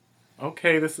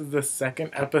Okay, this is the second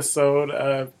episode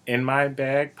of In My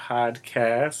Bag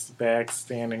podcast, bag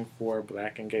standing for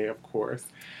Black and Gay, of course.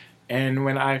 And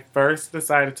when I first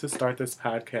decided to start this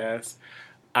podcast,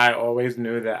 I always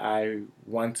knew that I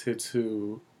wanted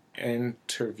to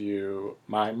interview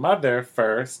my mother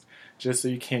first, just so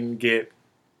you can get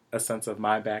a sense of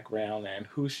my background and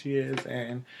who she is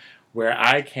and where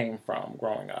I came from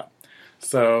growing up.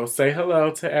 So say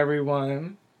hello to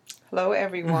everyone. Hello,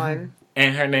 everyone.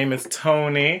 And her name is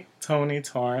Toni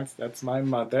Torrance. That's my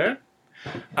mother.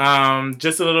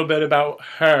 Just a little bit about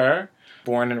her.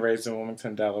 Born and raised in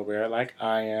Wilmington, Delaware, like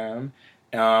I am.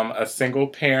 A single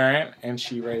parent, and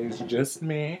she raised just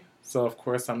me. So, of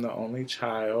course, I'm the only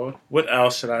child. What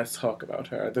else should I talk about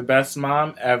her? The best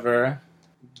mom ever.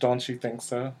 Don't you think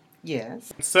so?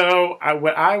 Yes. So,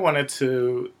 what I wanted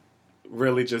to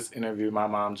really just interview my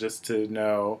mom just to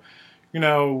know,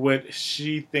 what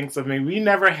she thinks of me. We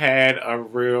never had a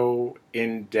real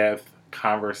in-depth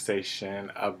conversation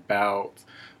about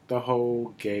the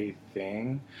whole gay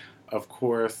thing. Of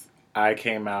course, I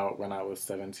came out when I was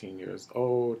 17 years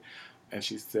old, and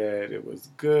she said it was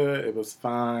good, it was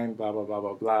fine, blah, blah, blah,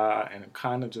 blah, blah, and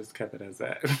kind of just kept it as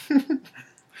that.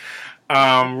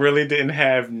 Really didn't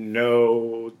have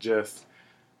no just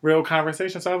real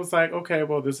conversation. So I was like, okay,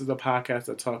 well, this is a podcast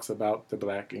that talks about the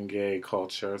Black and gay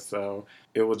culture, so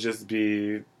it will just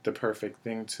be the perfect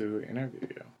thing to interview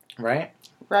you, right?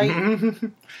 Right.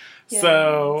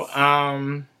 So,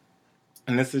 and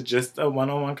this is just a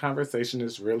one-on-one conversation.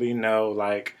 There's really no,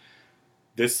 like,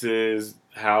 this is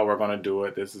how we're going to do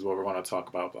it. This is what we're going to talk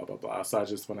about, blah, blah, blah. So I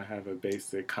just want to have a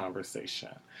basic conversation.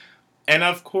 And,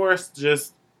 of course,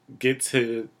 just get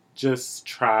to just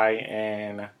try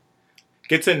and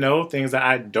get to know things that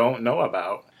I don't know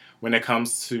about when it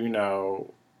comes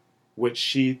to, what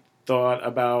she thought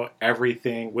about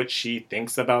everything, what she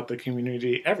thinks about the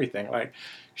community, everything. Like,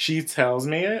 she tells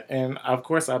me it, and of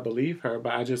course I believe her,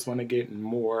 but I just want to get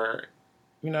more,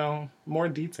 more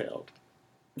detailed.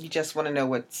 You just want to know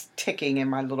what's ticking in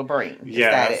my little brain. Is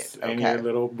Yes, that it? in your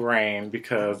little brain,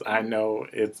 because I know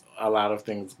it's a lot of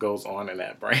things goes on in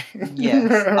that brain.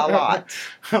 Yes, a lot.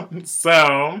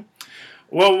 So,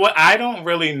 well, what I don't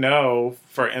really know,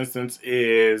 for instance,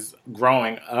 is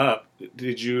growing up,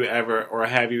 did you ever or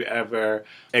have you ever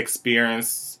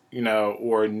experienced,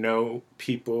 or know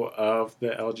people of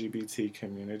the LGBT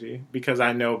community? Because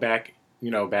I know back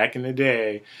in the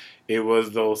day, it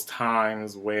was those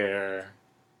times where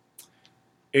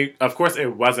of course,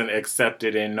 it wasn't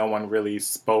accepted and no one really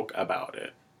spoke about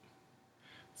it.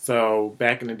 So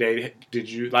back in the day, did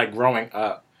you, like, growing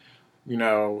up,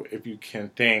 if you can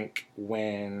think,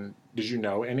 when did you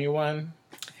know anyone?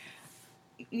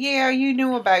 Yeah, you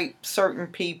knew about certain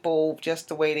people, just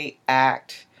the way they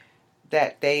act,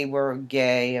 that they were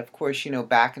gay. Of course,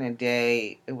 back in the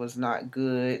day, it was not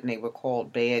good, and they were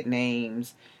called bad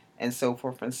names, and so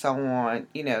forth and so on,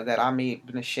 that I'm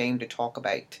even ashamed to talk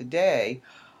about today,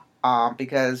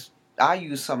 because I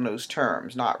use some of those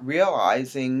terms, not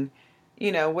realizing,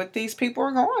 what these people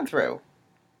are going through.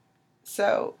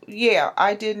 So, yeah,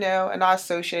 I did know, and I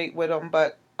associate with them,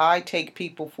 but I take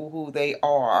people for who they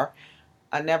are.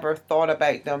 I never thought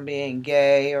about them being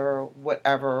gay or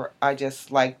whatever. I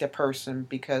just liked the person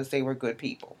because they were good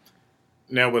people.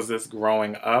 Now, was this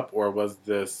growing up or was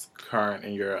this current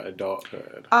in your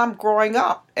adulthood? I'm growing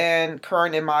up and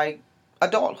current in my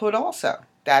adulthood also.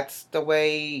 That's the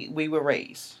way we were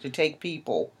raised, to take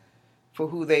people for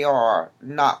who they are,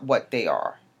 not what they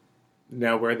are.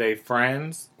 Now, were they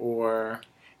friends or?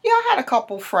 Yeah, I had a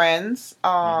couple friends.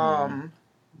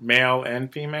 Male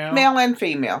and female? Male and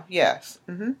female, yes.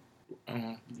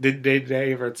 Did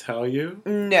they ever tell you?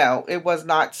 No, it was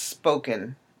not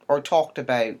spoken or talked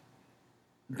about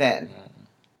then.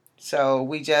 So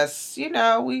we just,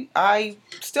 I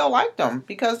still liked them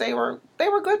because they were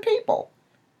good people.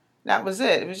 That was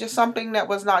it. It was just something that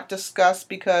was not discussed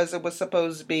because it was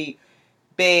supposed to be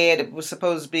bad. It was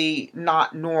supposed to be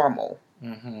not normal.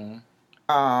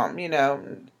 I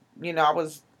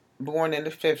was born in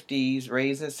the 50s,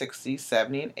 raised in the 60s,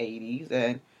 70s, and 80s,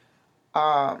 and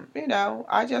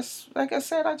I just, like I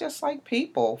said, I just like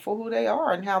people for who they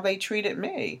are and how they treated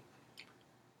me.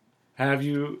 Have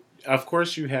you? Of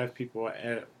course, you have people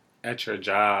at your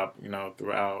job,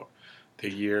 throughout the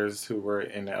years who were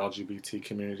in the LGBT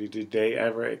community. Did they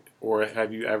ever, or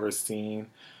have you ever seen,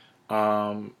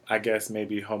 I guess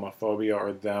maybe homophobia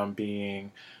or them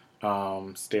being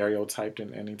stereotyped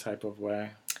in any type of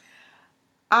way?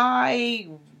 I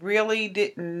really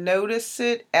didn't notice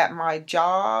it at my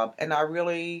job, and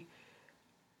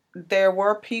there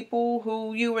were people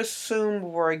who you assumed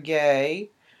were gay,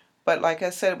 But like I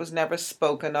said, it was never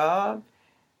spoken of.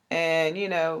 And,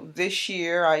 this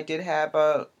year I did have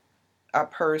a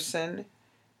person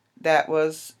that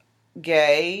was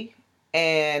gay.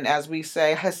 And as we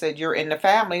say, I said, "You're in the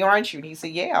family, aren't you?" And he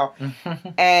said, "Yeah."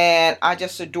 And I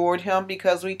just adored him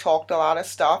because we talked a lot of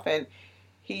stuff and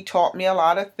he taught me a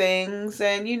lot of things.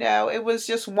 And, it was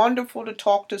just wonderful to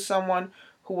talk to someone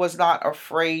who was not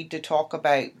afraid to talk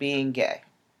about being gay.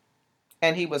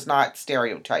 And he was not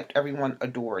stereotyped. Everyone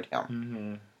adored him.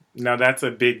 Mm-hmm. Now, that's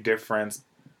a big difference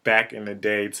back in the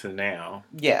day to now.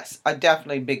 Yes, a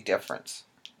definitely big difference.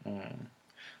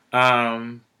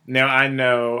 Now, I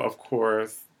know, of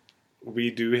course,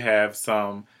 we do have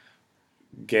some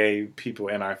gay people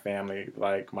in our family,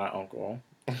 like my uncle.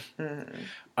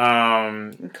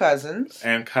 Cousins.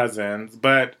 And cousins.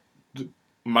 But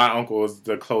my uncle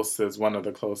is one of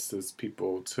the closest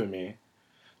people to me.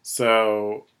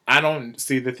 So I don't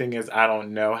see, the thing is, I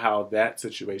don't know how that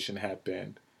situation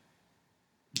happened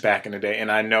back in the day.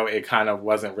 And I know it kind of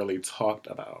wasn't really talked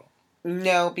about.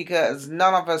 No, because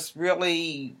none of us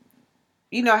really,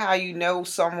 how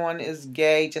someone is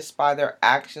gay just by their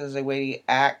actions, the way they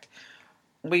act.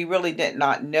 We really did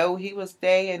not know he was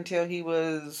gay until he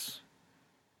was,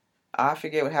 I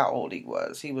forget how old he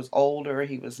was. He was older,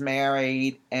 he was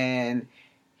married, and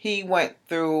he went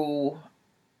through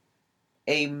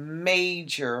a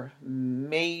major,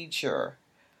 major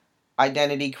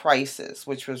identity crisis,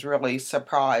 which was really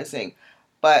surprising.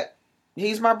 But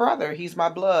he's my brother, he's my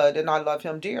blood, and I love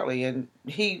him dearly. And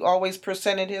he always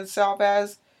presented himself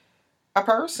as a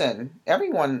person.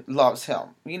 Everyone loves him.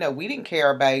 We didn't care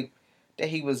about that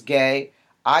he was gay.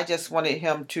 I just wanted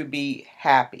him to be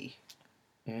happy.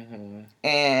 Mm-hmm.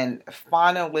 And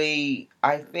finally,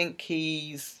 I think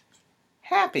he's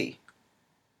happy.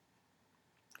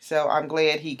 So I'm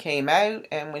glad he came out.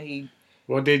 And when he...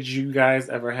 Well, did you guys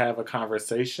ever have a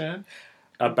conversation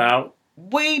about...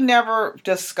 We never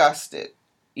discussed it.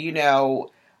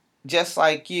 Just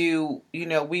like you,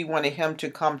 we wanted him to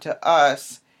come to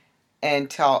us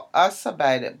and tell us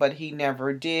about it, but he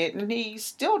never did, and he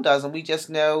still doesn't. We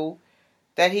just know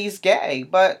that he's gay,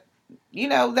 but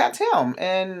that's him,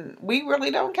 and we really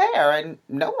don't care, and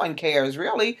no one cares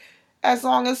really, as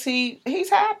long as he's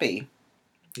happy.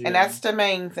 Yeah. And that's the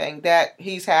main thing, that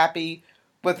he's happy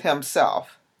with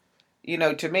himself.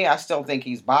 To me, I still think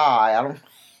he's bi. I don't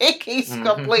think he's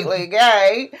completely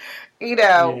gay.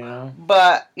 Yeah.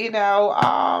 But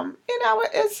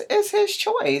it's his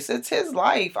choice. It's his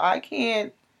life. I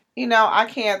can't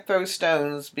throw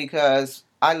stones because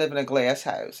I live in a glass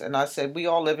house. And I said, we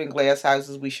all live in glass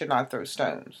houses. We should not throw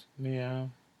stones. Yeah.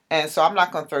 And so I'm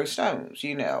not going to throw stones,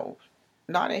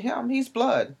 Not at him. He's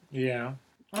blood. Yeah.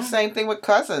 The same thing with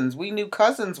cousins. We knew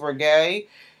cousins were gay,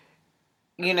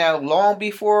 long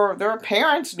before their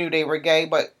parents knew they were gay.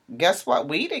 But guess what?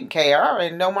 We didn't care,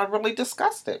 and no one really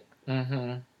discussed it.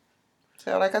 Mm-hmm.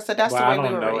 So, like I said, that's the way we were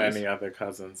raised. I don't know any other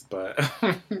cousins, but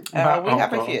we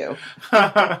have a few.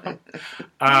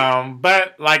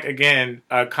 But again,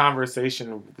 a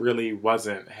conversation really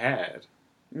wasn't had.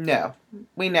 No,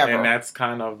 we never. And that's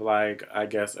kind of I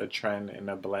guess, a trend in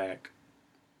the Black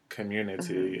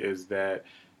community is that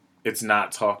it's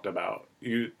not talked about.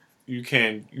 You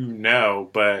can,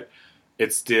 but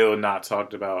it's still not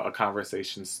talked about. A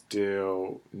conversation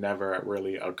still never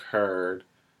really occurred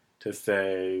to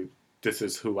say, this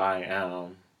is who I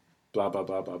am, blah, blah,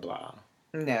 blah, blah, blah.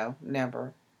 No,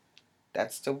 never.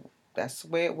 That's the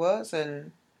way it was,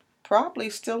 and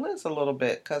probably still is a little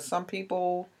bit, because some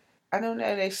people, I don't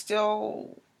know, they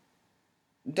still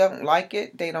don't like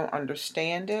it. They don't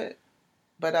understand it.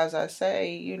 But as I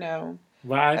say,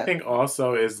 Well, I think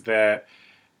also is that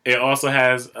it also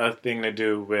has a thing to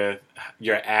do with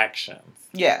your actions.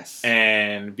 Yes.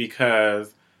 And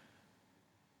because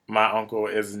my uncle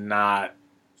is not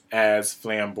as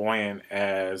flamboyant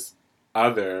as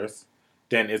others,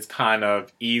 then it's kind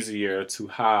of easier to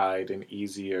hide and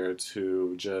easier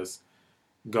to just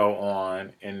go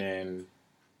on and then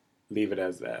leave it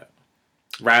as that.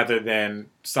 Rather than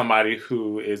somebody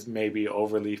who is maybe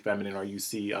overly feminine, or you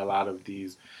see a lot of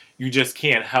these, you just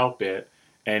can't help it,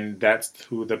 and that's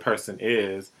who the person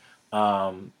is.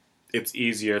 It's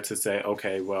easier to say,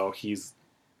 okay, well, he's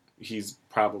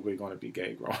probably going to be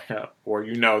gay growing up, or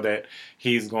that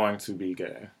he's going to be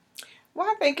gay. Well,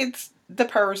 I think it's the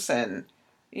person.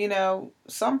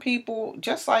 Some people,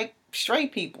 just like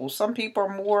straight people, some people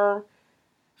are more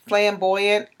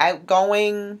flamboyant,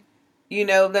 outgoing,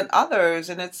 than others,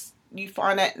 and you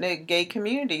find that in the gay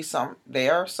community.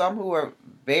 There are some who are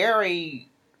very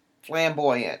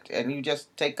flamboyant, and you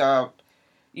just take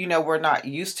we're not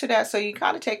used to that, so you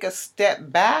kind of take a step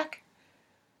back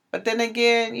But then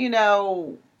again,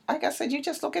 like I said, you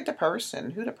just look at the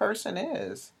person, who the person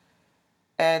is.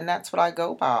 And that's what I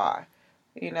go by.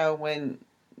 When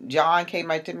John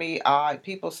came out to me,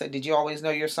 people said, "Did you always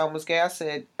know your son was gay?" I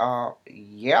said,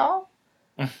 yeah.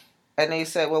 And they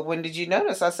said, "Well, when did you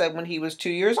notice?" I said, "When he was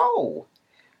 2 years old."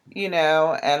 And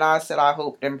I said, I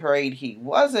hoped and prayed he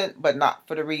wasn't, but not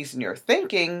for the reason you're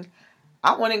thinking.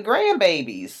 I wanted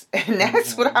grandbabies. And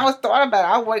that's what I was thought about.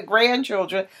 I want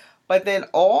grandchildren. But then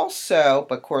also,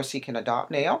 but of course, he can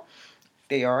adopt now.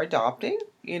 They are adopting,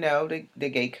 the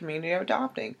gay community are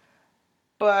adopting.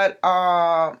 But,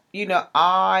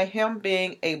 him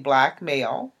being a black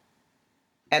male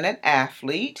and an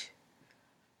athlete,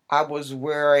 I was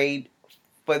worried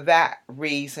for that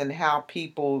reason how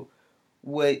people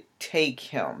would take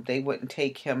him. They wouldn't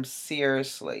take him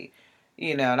seriously.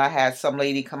 And I had some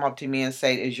lady come up to me and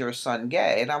say, "Is your son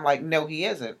gay?" And I'm like, "No, he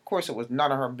isn't." Of course, it was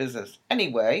none of her business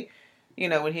anyway.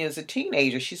 When he was a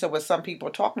teenager, she said, "Well, some people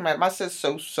are talking about him." I said,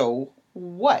 so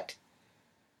what?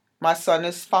 My son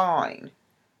is fine.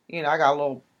 I got a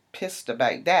little pissed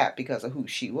about that because of who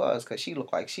she was, because she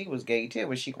looked like she was gay too.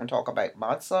 Was she going to talk about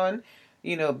my son,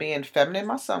 being feminine?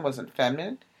 My son wasn't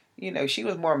feminine. She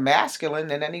was more masculine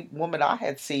than any woman I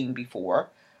had seen before.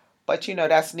 But,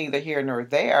 that's neither here nor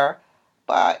there.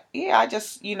 But, yeah, I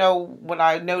just, when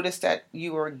I noticed that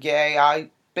you were gay, I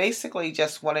basically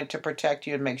just wanted to protect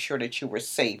you and make sure that you were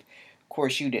safe. Of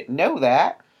course, you didn't know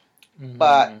that.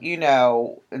 But,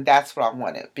 that's what I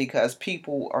wanted, because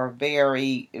people are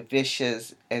very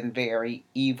vicious and very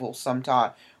evil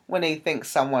sometimes when they think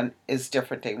someone is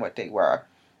different than what they were.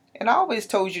 And I always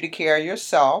told you to carry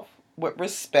yourself with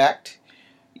respect.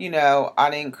 I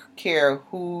didn't care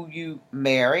who you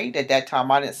married. At that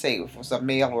time, I didn't say if it was a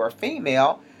male or a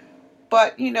female.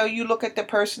 But, you look at the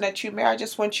person that you marry. I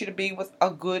just want you to be with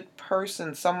a good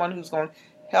person, someone who's going to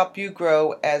help you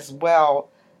grow as well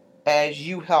as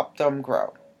you help them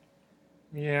grow.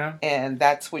 Yeah. And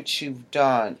that's what you've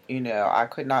done. I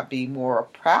could not be more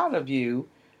proud of you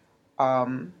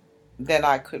than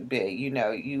I could be.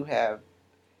 You have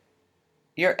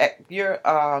you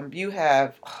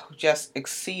have just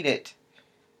exceeded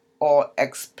all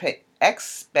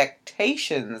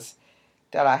expectations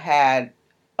that I had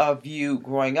of you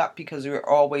growing up, because you were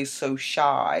always so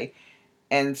shy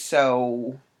and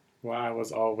so. Well, I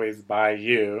was always by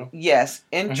you. Yes,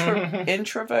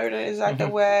 introverted, is that the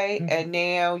way? And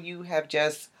now you have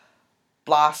just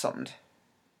blossomed,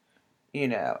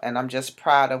 and I'm just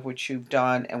proud of what you've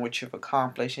done and what you've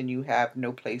accomplished, and you have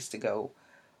no place to go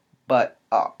but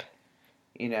up.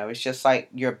 It's just like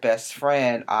your best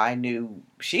friend. I knew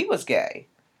she was gay,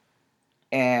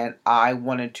 and I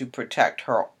wanted to protect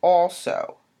her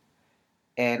also.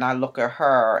 And I look at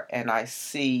her and I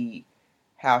see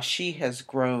how she has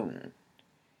grown,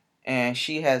 and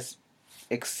she has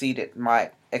exceeded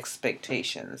my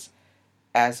expectations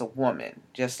as a woman,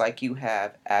 just like you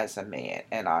have as a man.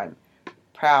 And I'm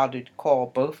proud to call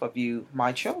both of you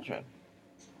my children.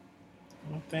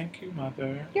 Well, thank you,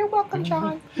 Mother. You're welcome,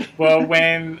 John. Well,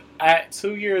 when at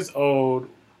 2 years old,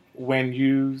 when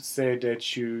you said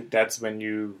that's when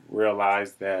you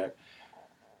realized that,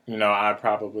 I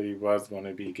probably was going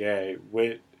to be gay.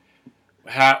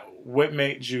 What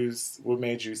made you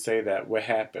say that? What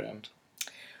happened?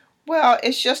 Well,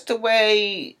 it's just the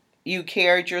way you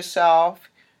carried yourself.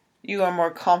 You are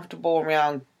more comfortable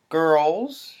around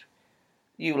girls.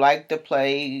 You like to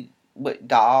play with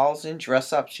dolls and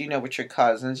dress ups, with your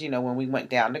cousins, when we went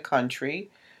down the country,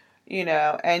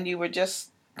 and you were just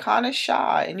kind of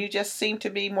shy, and you just seemed to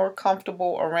be more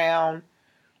comfortable around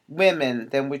women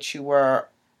than what you were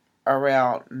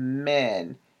around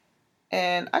men.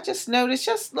 And I just noticed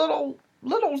just little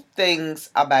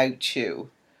things about you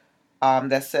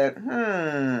that said,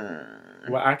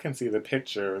 Well, I can see the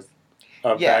pictures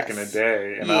of yes. back in the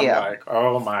day, and yeah. I'm like,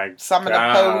 oh my Some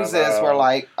God. Some of the poses were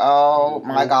like, oh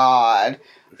my God,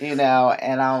 and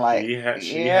I'm like,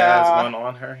 she has one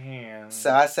on her hand.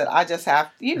 So I said, I just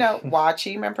have to, watch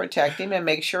him and protect him and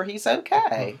make sure he's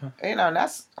okay. And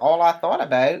that's all I thought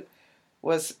about,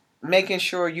 was making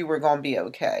sure you were going to be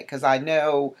okay. Because I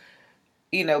know,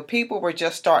 people were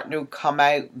just starting to come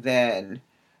out then,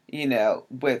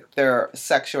 with their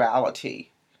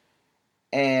sexuality.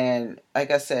 And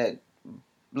like I said,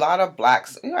 a lot of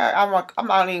blacks, I'm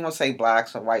not even going to say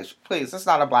blacks and whites. Please, it's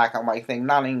not a black and white thing.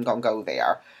 Not even going to go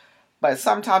there. But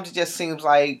sometimes it just seems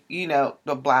like,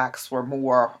 the blacks were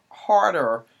more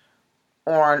harder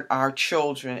on our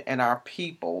children and our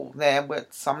people than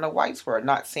what some of the whites were.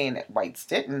 Not saying that whites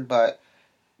didn't, but,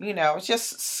 it's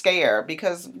just scared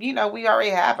because, we already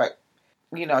have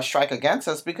a strike against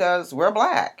us because we're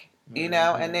black,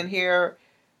 and then here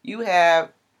You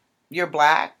have you're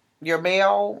black, you're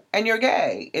male, and you're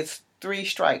gay. It's three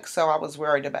strikes. So I was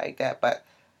worried about that. But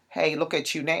hey, look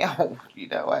at you now.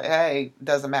 Hey,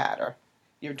 doesn't matter.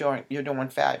 You're doing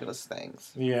fabulous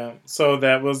things. Yeah. So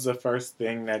that was the first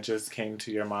thing that just came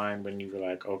to your mind when you were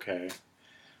like, okay,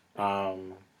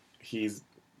 um, he's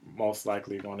most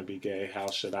likely going to be gay. How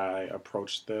should I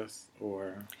approach this?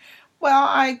 Or Well,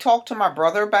 I talked to my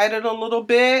brother about it a little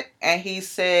bit, and he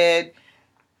said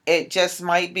it just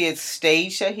might be a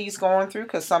stage that he's going through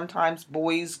because sometimes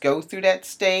boys go through that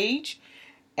stage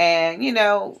and,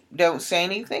 don't say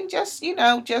anything. Just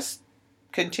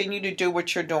continue to do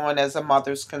what you're doing as a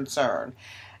mother's concern.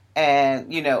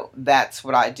 And, that's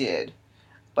what I did.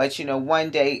 But,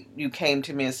 one day you came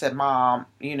to me and said, Mom,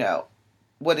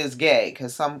 what is gay?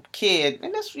 Because some kid,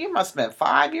 and this, you must have been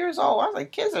 5 years old. I was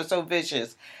like, kids are so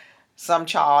vicious. Some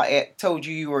child told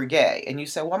you were gay. And you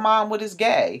said, well, Mom, what is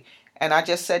gay? And I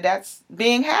just said, that's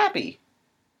being happy.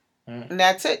 And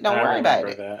that's it. Don't worry about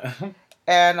it. That.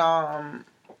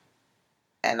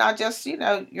 And I just,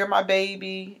 you're my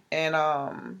baby. And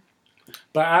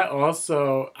But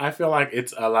I feel like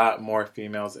it's a lot more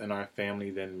females in our family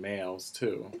than males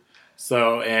too.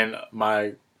 So, and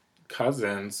my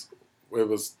cousins, it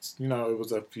was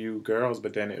a few girls,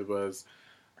 but then it was,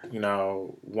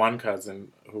 one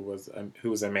cousin who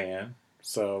was a man.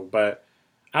 So, but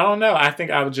I don't know. I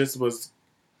think I was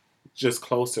just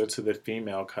closer to the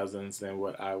female cousins than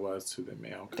what I was to the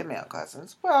male the cousins. male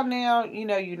cousins. Well, now, you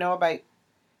know about,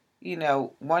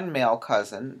 one male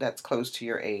cousin that's close to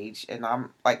your age. And I'm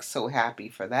like so happy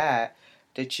for that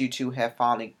you two have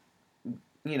finally,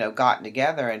 gotten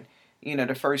together. And,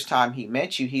 the first time he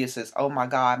met you, he says, oh my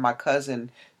God, my cousin,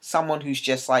 someone who's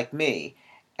just like me.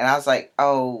 And I was like,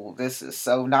 oh, this is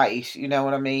so nice. You know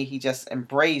what I mean? He just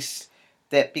embraced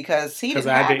that because he Because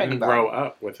didn't I have didn't grow anybody.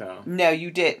 up with him. No, you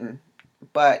didn't.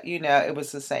 But, it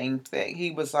was the same thing.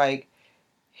 He was like,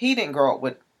 he didn't grow up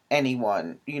with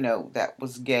anyone, that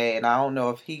was gay. And I don't know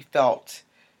if he felt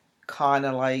kind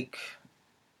of like,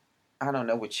 I don't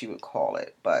know what you would call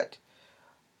it, but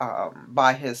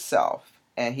by himself.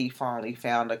 And he finally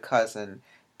found a cousin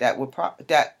that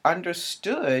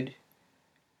understood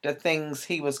the things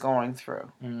he was going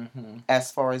through Hmm.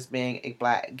 as far as being a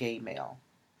black gay male.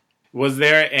 Was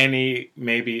there any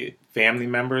maybe family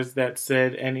members that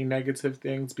said any negative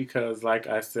things? Because, like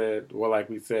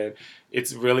we said,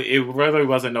 it really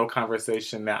wasn't no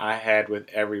conversation that I had with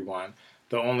everyone.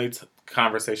 The only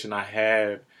conversation I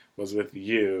had was with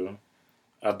you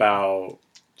about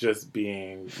just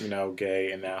being,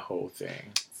 gay and that whole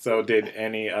thing. So, did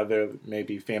any other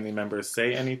maybe family members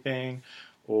say anything,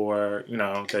 or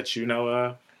that you know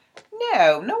of?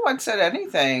 No one said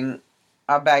anything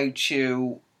about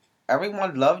you.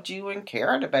 Everyone loved you and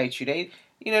cared about you.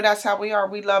 That's how we are.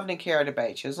 We loved and cared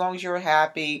about you. As long as you're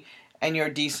happy and you're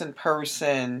a decent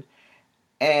person,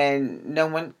 and no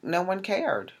one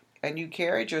cared. And you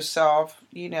carried yourself,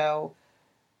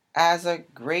 as a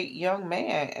great young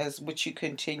man, as what you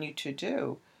continue to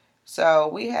do. So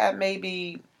we had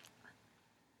maybe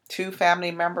two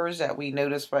family members that we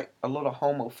noticed were a little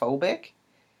homophobic.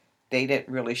 They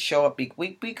didn't really show up.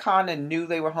 We kind of knew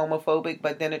they were homophobic,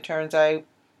 but then it turns out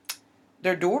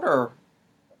their daughter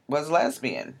was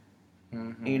lesbian.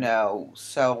 Hmm.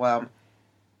 So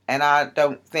and I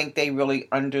don't think they really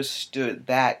understood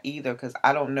that either because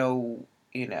I don't know,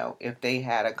 if they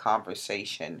had a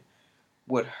conversation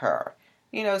with her.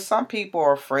 Some people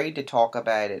are afraid to talk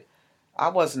about it. I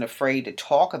wasn't afraid to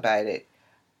talk about it.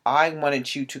 I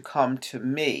wanted you to come to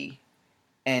me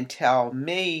and tell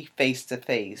me face to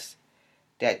face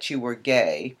that you were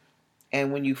gay.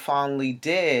 And when you finally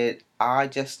did, I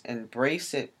just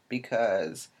embraced it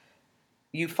because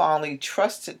you finally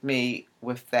trusted me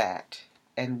with that.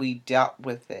 And we dealt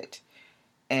with it.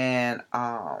 And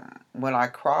when I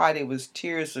cried, it was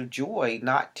tears of joy,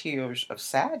 not tears of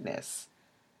sadness.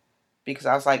 Because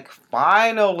I was like,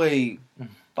 finally,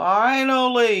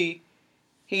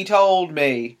 he told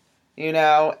me, and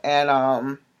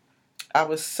I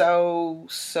was so,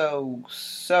 so,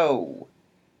 so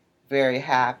very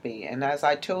happy. And as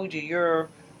I told you, you're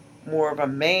more of a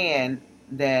man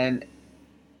than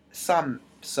some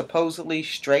supposedly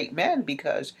straight men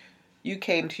because you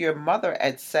came to your mother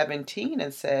at 17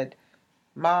 and said,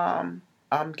 Mom,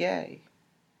 I'm gay.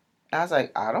 I was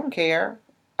like, I don't care.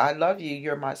 I love you.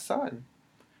 You're my son.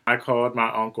 I called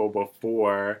my uncle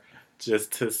before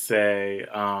just to say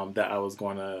that I was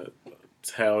going to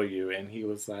tell you, and he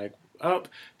was like, "Oh,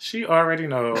 she already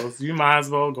knows. You might as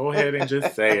well go ahead and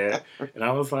just say it." And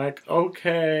I was like,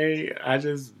 "Okay."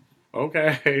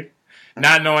 Okay,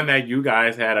 not knowing that you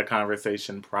guys had a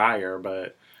conversation prior,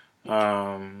 but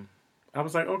I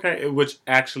was like, okay, which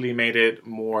actually made it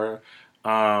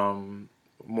um,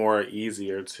 more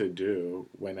easier to do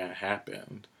when that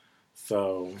happened.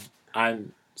 So I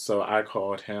I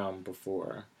called him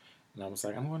before, and I was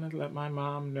like, I'm going to let my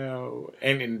mom know.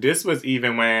 And this was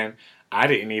even when I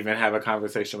didn't even have a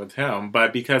conversation with him,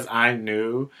 but because I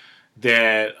knew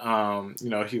that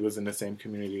he was in the same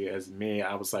community as me,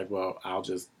 I was like, well, I'll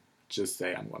just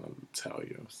say I'm going to tell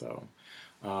you. So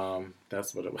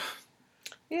that's what it was.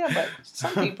 Yeah, but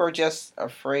some people are just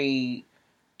afraid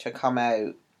to come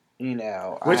out.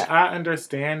 Which I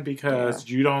understand Yeah, because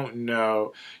you don't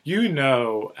know,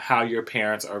 how your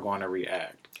parents are going to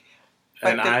react.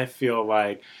 And but I feel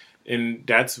like, and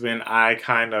that's when I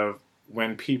kind of,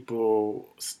 when people,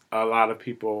 a lot of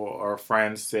people or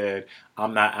friends said,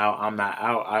 I'm not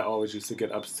out, I always used to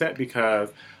get upset because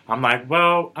I'm like,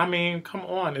 well, I mean, come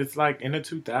on. It's like in the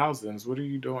 2000s. What are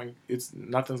you doing?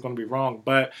 Nothing's going to be wrong.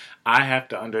 But I have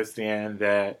to understand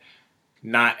that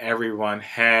not everyone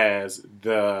has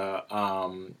the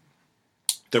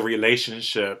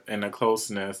relationship and the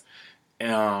closeness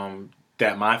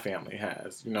that my family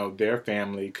has. Their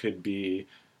family could be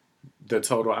the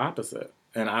total opposite.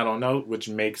 And I don't know, which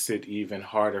makes it even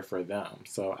harder for them.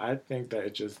 So I think that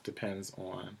it just depends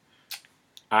on.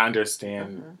 I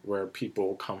understand hmm where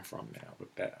people come from now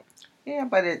with that. yeah,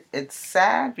 but it's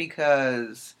sad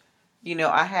because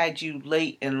I had you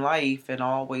late in life and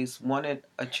always wanted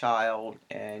a child,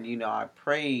 and I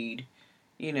prayed,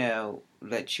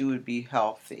 that you would be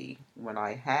healthy when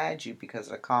I had you because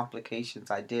of the complications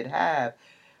I did have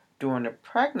during the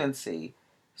pregnancy.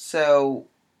 So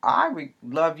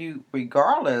love you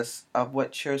regardless of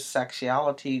what your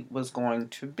sexuality was going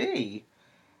to be.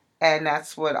 And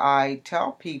that's what I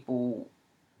tell people.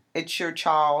 It's your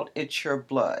child, it's your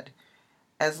blood.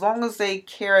 As long as they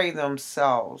carry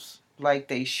themselves like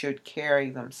they should carry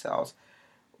themselves,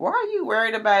 why are you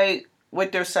worried about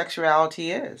what their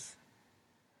sexuality is?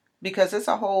 Because it's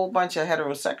a whole bunch of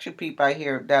heterosexual people out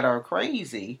here that are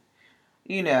crazy,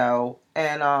 and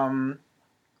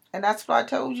that's what I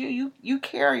told you. You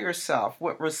carry yourself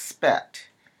with respect.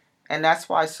 And that's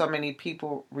why so many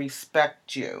people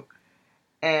respect you.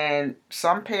 And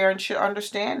some parents should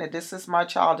understand that this is my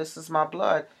child, this is my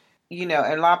blood. And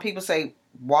a lot of people say,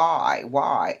 why?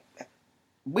 Why?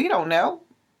 We don't know.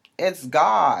 It's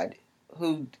God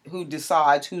who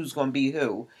decides who's going to be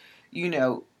who.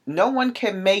 No one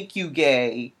can make you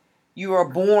gay. You are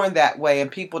born that way,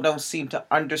 and people don't seem to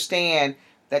understand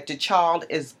that the child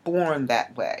is born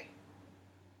that way.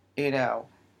 you know,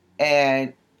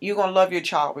 and you're gonna love your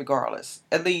child regardless.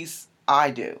 At least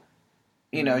I do.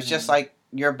 It's just Hmm. like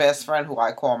your best friend, who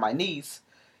I call my niece.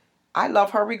 I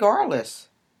love her regardless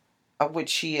of what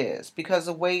she is because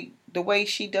the way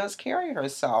she does carry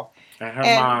herself. And her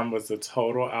And mom was the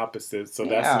total opposite. So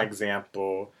that's an yeah,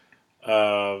 example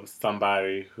of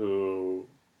somebody who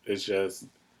is just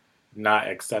not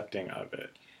accepting of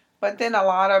it. but then a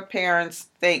lot of parents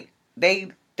think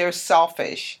they're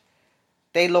selfish.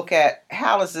 They look at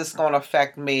how is this going to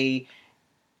affect me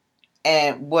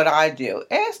and what I do.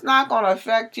 It's not going to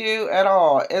affect you at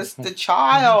all. It's the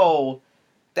child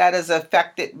that is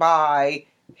affected by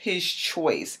his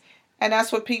choice. And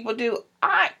that's what people do.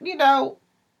 I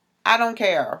don't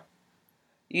care.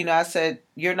 I said,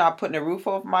 you're not putting a roof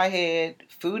over my head,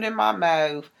 food in my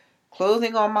mouth,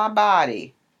 clothing on my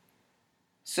body.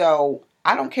 So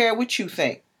I don't care what you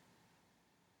think.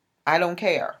 I don't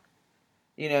care.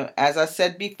 As I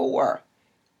said before,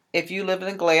 if you live in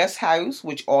a glass house,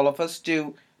 which all of us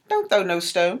do, don't throw no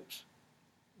stones.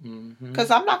 Hmm.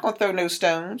 Because I'm not going to throw no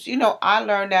stones. I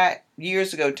learned that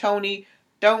years ago. Tony,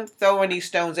 don't throw any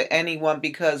stones at anyone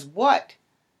because what?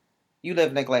 You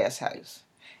live in a glass house.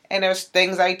 And there's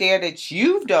things out there that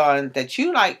you've done that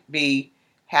you might be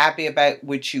happy about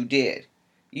what you did.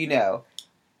 You know.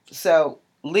 So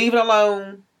leave it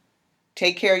alone.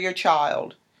 Take care of your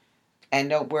child. And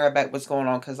don't worry about what's going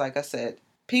on. Because like I said,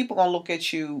 people going to look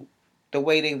at you the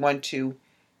way they want to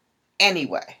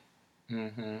anyway. Hmm.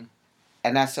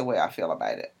 And that's the way I feel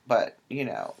about it. But,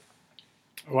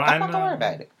 Well, I'm not going to worry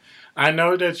about it. I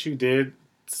know that you did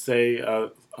say,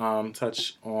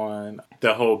 touch on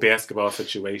the whole basketball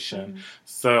situation. Mm-hmm.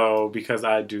 So, because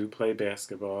I do play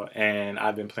basketball and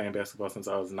I've been playing basketball since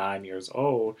I was 9 years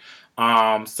old,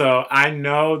 so I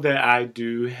know that I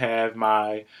do have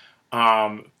my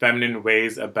feminine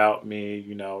ways about me,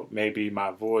 maybe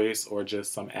my voice or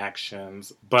just some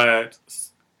actions. But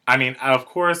I mean, of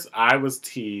course, I was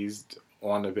teased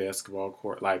on the basketball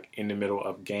court, like in the middle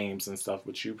of games and stuff,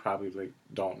 which you probably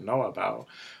don't know about.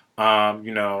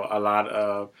 A lot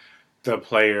of the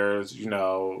players,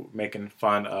 making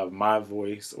fun of my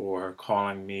voice or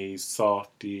calling me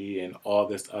softy and all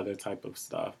this other type of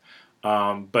stuff.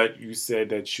 But you said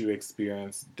that you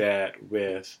experienced that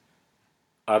with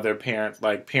other parents,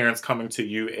 like parents coming to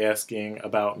you asking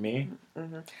about me.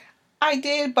 Mm-hmm. I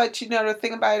did, but the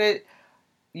thing about it,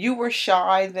 you were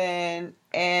shy then,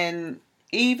 and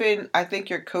even I think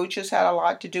your coaches had a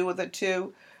lot to do with it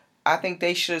too. I think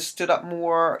they should have stood up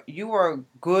more. You were a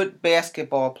good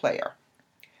basketball player.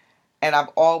 And I've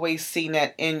always seen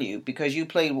that in you because you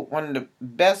played with one of the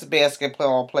best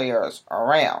basketball players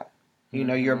around. Your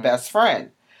Mm-hmm. best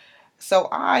friend. So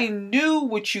I knew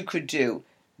what you could do.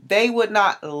 They would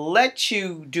not let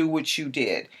you do what you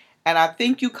did. And I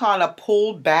think you kind of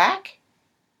pulled back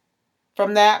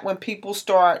from that when people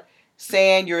start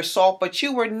saying you're soft, but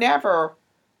you were never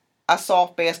a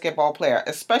soft basketball player,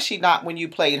 especially not when you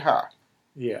played her.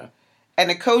 Yeah. And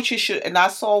the coaches should, and I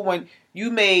saw when you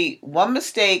made one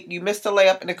mistake, you missed a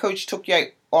layup, and the coach took you out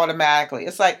automatically.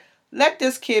 It's like, let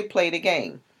this kid play the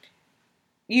game.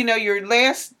 Your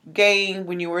last game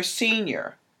when you were a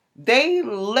senior, they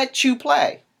let you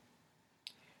play.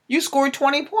 You scored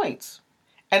 20 points.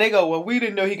 And they go, well, we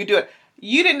didn't know he could do it.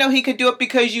 You didn't know he could do it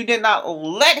because you did not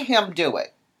let him do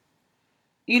it.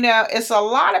 It's a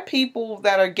lot of people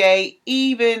that are gay,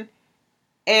 even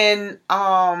in,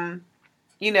 the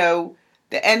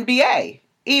NBA.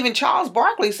 Even Charles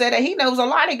Barkley said that he knows a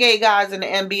lot of gay guys in the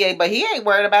NBA, but he ain't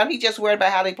worried about it. He just worried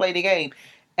about how they play the game.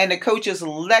 And the coaches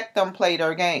let them play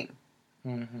their game.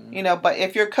 Mm-hmm. But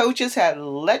if your coaches had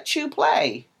let you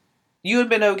play, you would have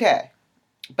been okay.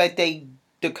 But the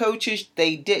coaches,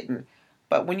 they didn't.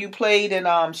 But when you played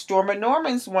in Storm and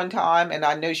Norman's one time, and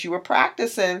I know you were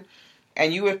practicing,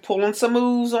 and you were pulling some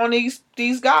moves on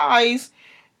these guys,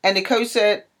 and the coach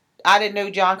said, I didn't know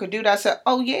John could do that. I said,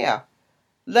 oh yeah,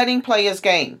 let him play his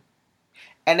game.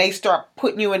 And they start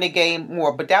putting you in the game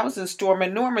more. But that was in Storm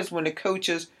and Norman's when the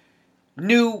coaches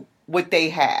knew what they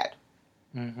had.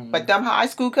 Mm-hmm. But them high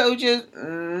school coaches,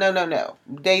 no.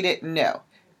 They didn't know.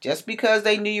 Just because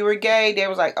they knew you were gay, they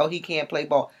was like, oh, he can't play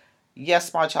ball.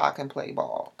 Yes, my child can play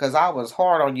ball. Because I was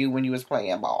hard on you when you was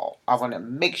playing ball. I want to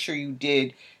make sure you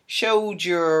showed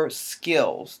your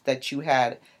skills that you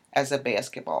had as a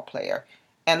basketball player.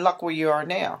 And look where you are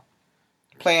now.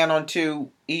 Playing on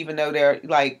two, even though they're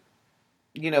like,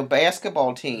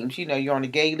 basketball teams. You're on a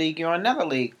gay league, you're on another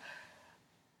league.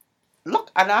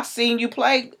 Look, and I seen you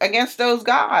play against those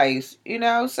guys,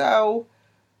 so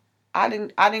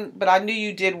but I knew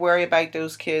you did worry about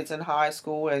those kids in high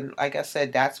school, and like I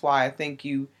said, that's why I think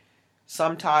you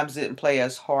sometimes didn't play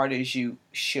as hard as you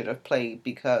should have played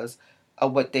because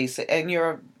of what they said. And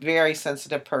you're a very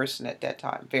sensitive person at that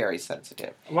time, very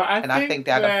sensitive. Well, I think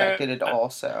that affected it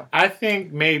also. I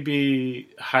think maybe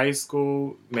high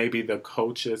school, maybe the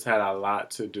coaches had a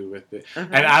lot to do with it.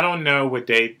 Mm-hmm. And I don't know what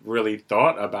they really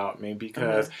thought about me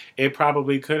because it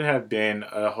probably could have been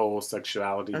a whole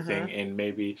sexuality thing, and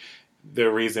maybe the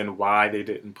reason why they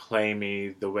didn't play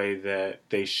me the way that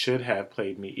they should have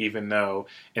played me, even though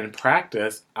in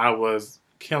practice I was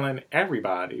killing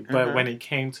everybody. But when it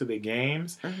came to the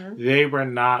games, they were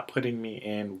not putting me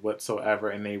in whatsoever,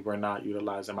 and they were not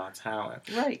utilizing my talent.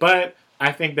 Right. But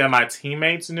I think that my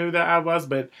teammates knew that I was.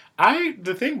 But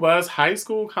the thing was, high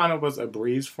school kind of was a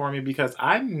breeze for me because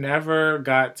I never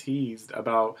got teased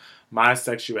about my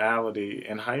sexuality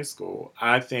in high school.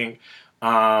 I think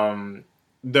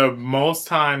the most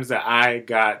times that I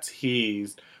got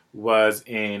teased was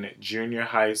in junior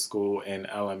high school and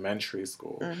elementary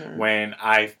school when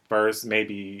I first,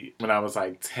 maybe when I was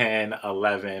like 10,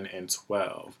 11, and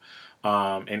 12,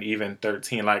 and even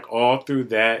 13, like all through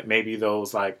that, maybe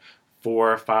those like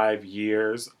 4 or 5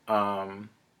 years,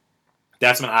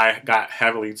 that's when I got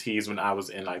heavily teased when I was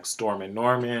in like Storm and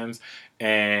Norman's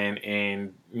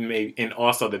and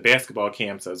also the basketball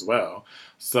camps as well.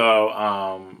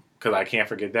 So, because I can't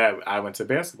forget that I went to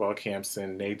basketball camps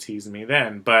and they teased me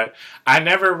then, but I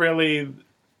never really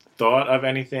thought of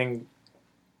anything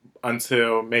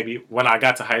until maybe when I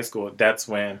got to high school. That's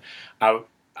when I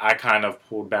kind of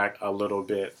pulled back a little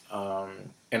bit,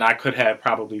 and I could have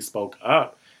probably spoke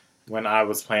up when I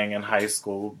was playing in high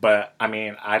school, but I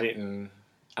mean, I didn't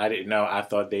know. I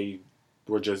thought they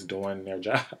were just doing their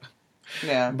job.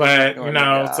 Yeah. But,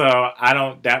 so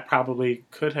that probably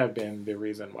could have been the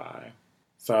reason why.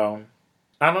 So,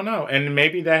 I don't know. And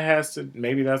maybe that's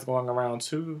going around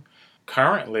too.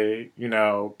 Currently,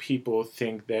 people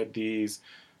think that these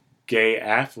gay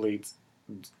athletes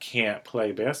can't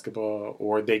play basketball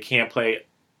or they can't play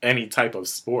any type of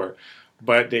sport,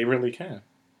 but they really can.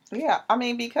 Yeah, I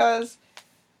mean, because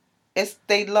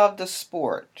they love the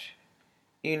sport.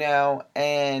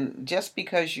 and just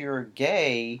because you're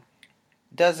gay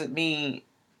doesn't mean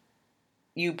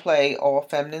you play all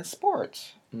feminine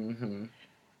sports. Mm-hmm.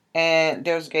 And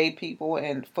there's gay people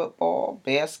in football,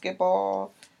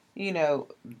 basketball,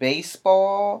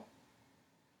 baseball,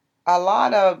 a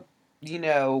lot of,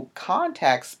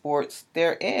 contact sports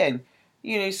they're in.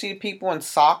 You see people in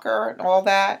soccer and all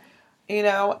that,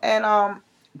 and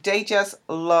they just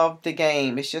love the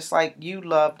game. It's just like you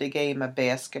love the game of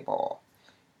basketball.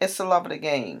 It's the love of the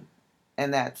game.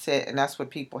 And that's it. And that's what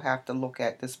people have to look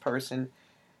at. This person,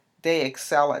 they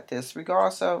excel at this,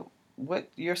 regardless of what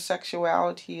your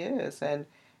sexuality is. And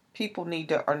people need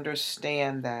to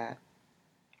understand that,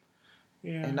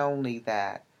 Yeah. and only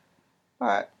that.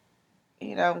 But,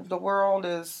 the world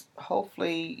is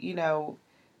hopefully,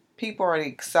 people are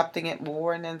accepting it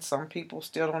more, and then some people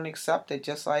still don't accept it,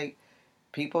 just like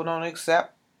people don't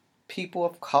accept people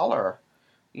of color,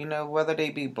 whether they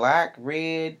be black,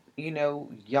 red,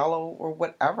 yellow, or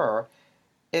whatever.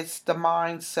 It's the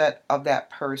mindset of that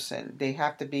person. They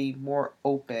have to be more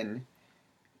open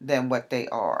than what they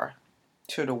are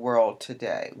to the world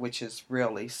today, which is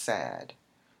really sad.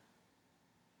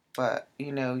 But,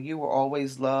 you were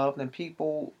always loved, and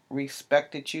people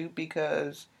respected you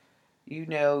because, you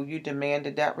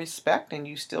demanded that respect, and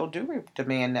you still do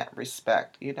demand that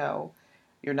respect. You're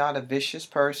not a vicious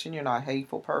person, you're not a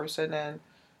hateful person, and,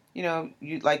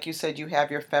 you, like you said, you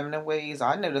have your feminine ways.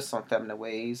 I notice some feminine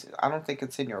ways. I don't think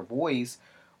it's in your voice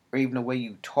or even the way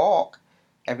you talk.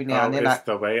 Every now and Oh, then it's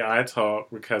the way I talk,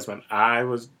 because when I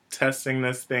was testing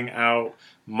this thing out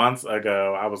months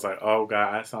ago, I was like, oh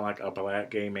God, I sound like a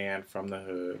black gay man from the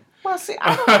hood. Well, see,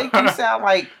 I don't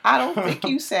think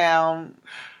you sound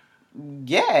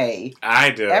gay.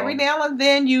 I do. Every now and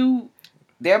then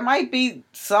there might be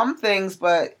some things,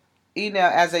 but,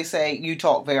 as they say, you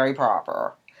talk very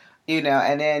proper.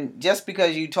 And then just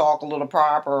because you talk a little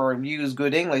proper and use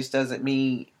good English doesn't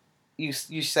mean you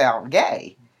sound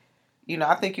gay.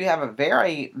 I think you have a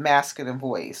very masculine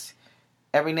voice.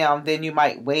 Every now and then you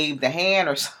might wave the hand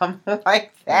or something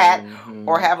like that, Mm-hmm.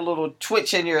 or have a little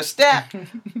twitch in your step.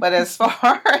 But as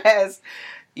far as,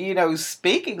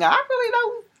 speaking, I really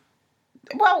don't.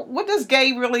 Well, what does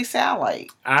gay really sound like?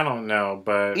 I don't know,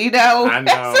 but I know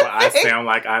I sound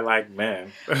like I like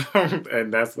men,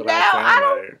 and that's what I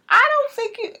sound like. I don't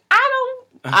think you.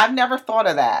 I've never thought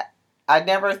of that.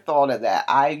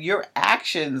 Your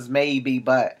actions maybe,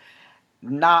 but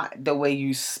not the way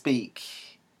you speak.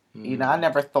 I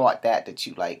never thought that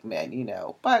you like men.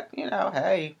 But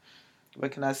hey,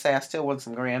 what can I say? I still want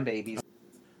some grandbabies.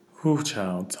 Whew,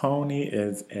 child, Tony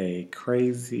is a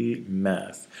crazy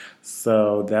mess.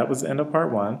 So that was the end of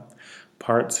part one.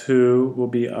 Part two will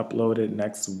be uploaded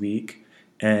next week.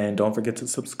 And don't forget to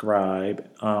subscribe.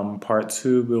 Part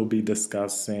two, we'll be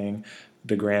discussing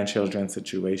the grandchildren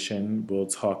situation. We'll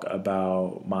talk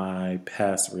about my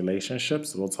past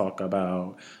relationships. We'll talk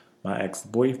about my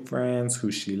ex-boyfriends, who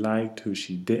she liked, who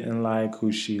she didn't like,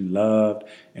 who she loved,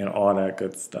 and all that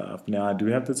good stuff. Now, I do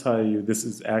have to tell you, this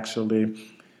is actually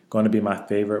going to be my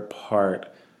favorite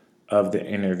part of the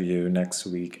interview next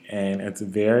week. And it's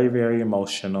very, very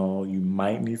emotional. You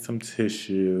might need some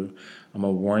tissue. I'm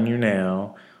going to warn you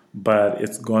now, but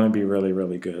it's going to be really,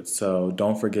 really good. So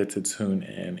don't forget to tune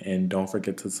in, and don't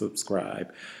forget to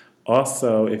subscribe.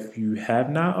 Also, if you have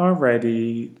not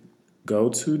already, go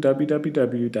to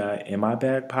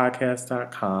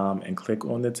www.inmybagpodcast.com and click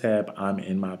on the tab I'm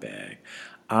in my bag.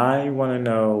 I want to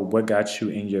know what got you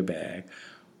in your bag.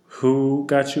 Who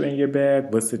got you in your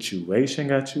bag? What situation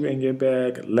got you in your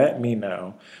bag? Let me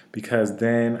know, because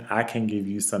then I can give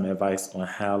you some advice on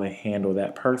how to handle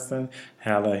that person,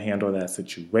 how to handle that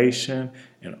situation,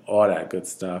 and all that good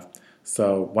stuff.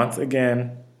 So once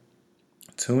again,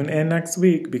 tune in next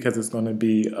week, because it's going to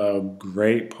be a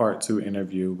great part two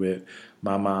interview with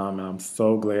my mom. And I'm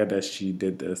so glad that she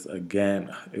did this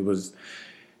again. It was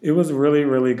really,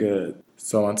 really good.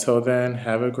 So until then,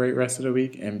 have a great rest of the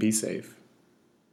week and be safe.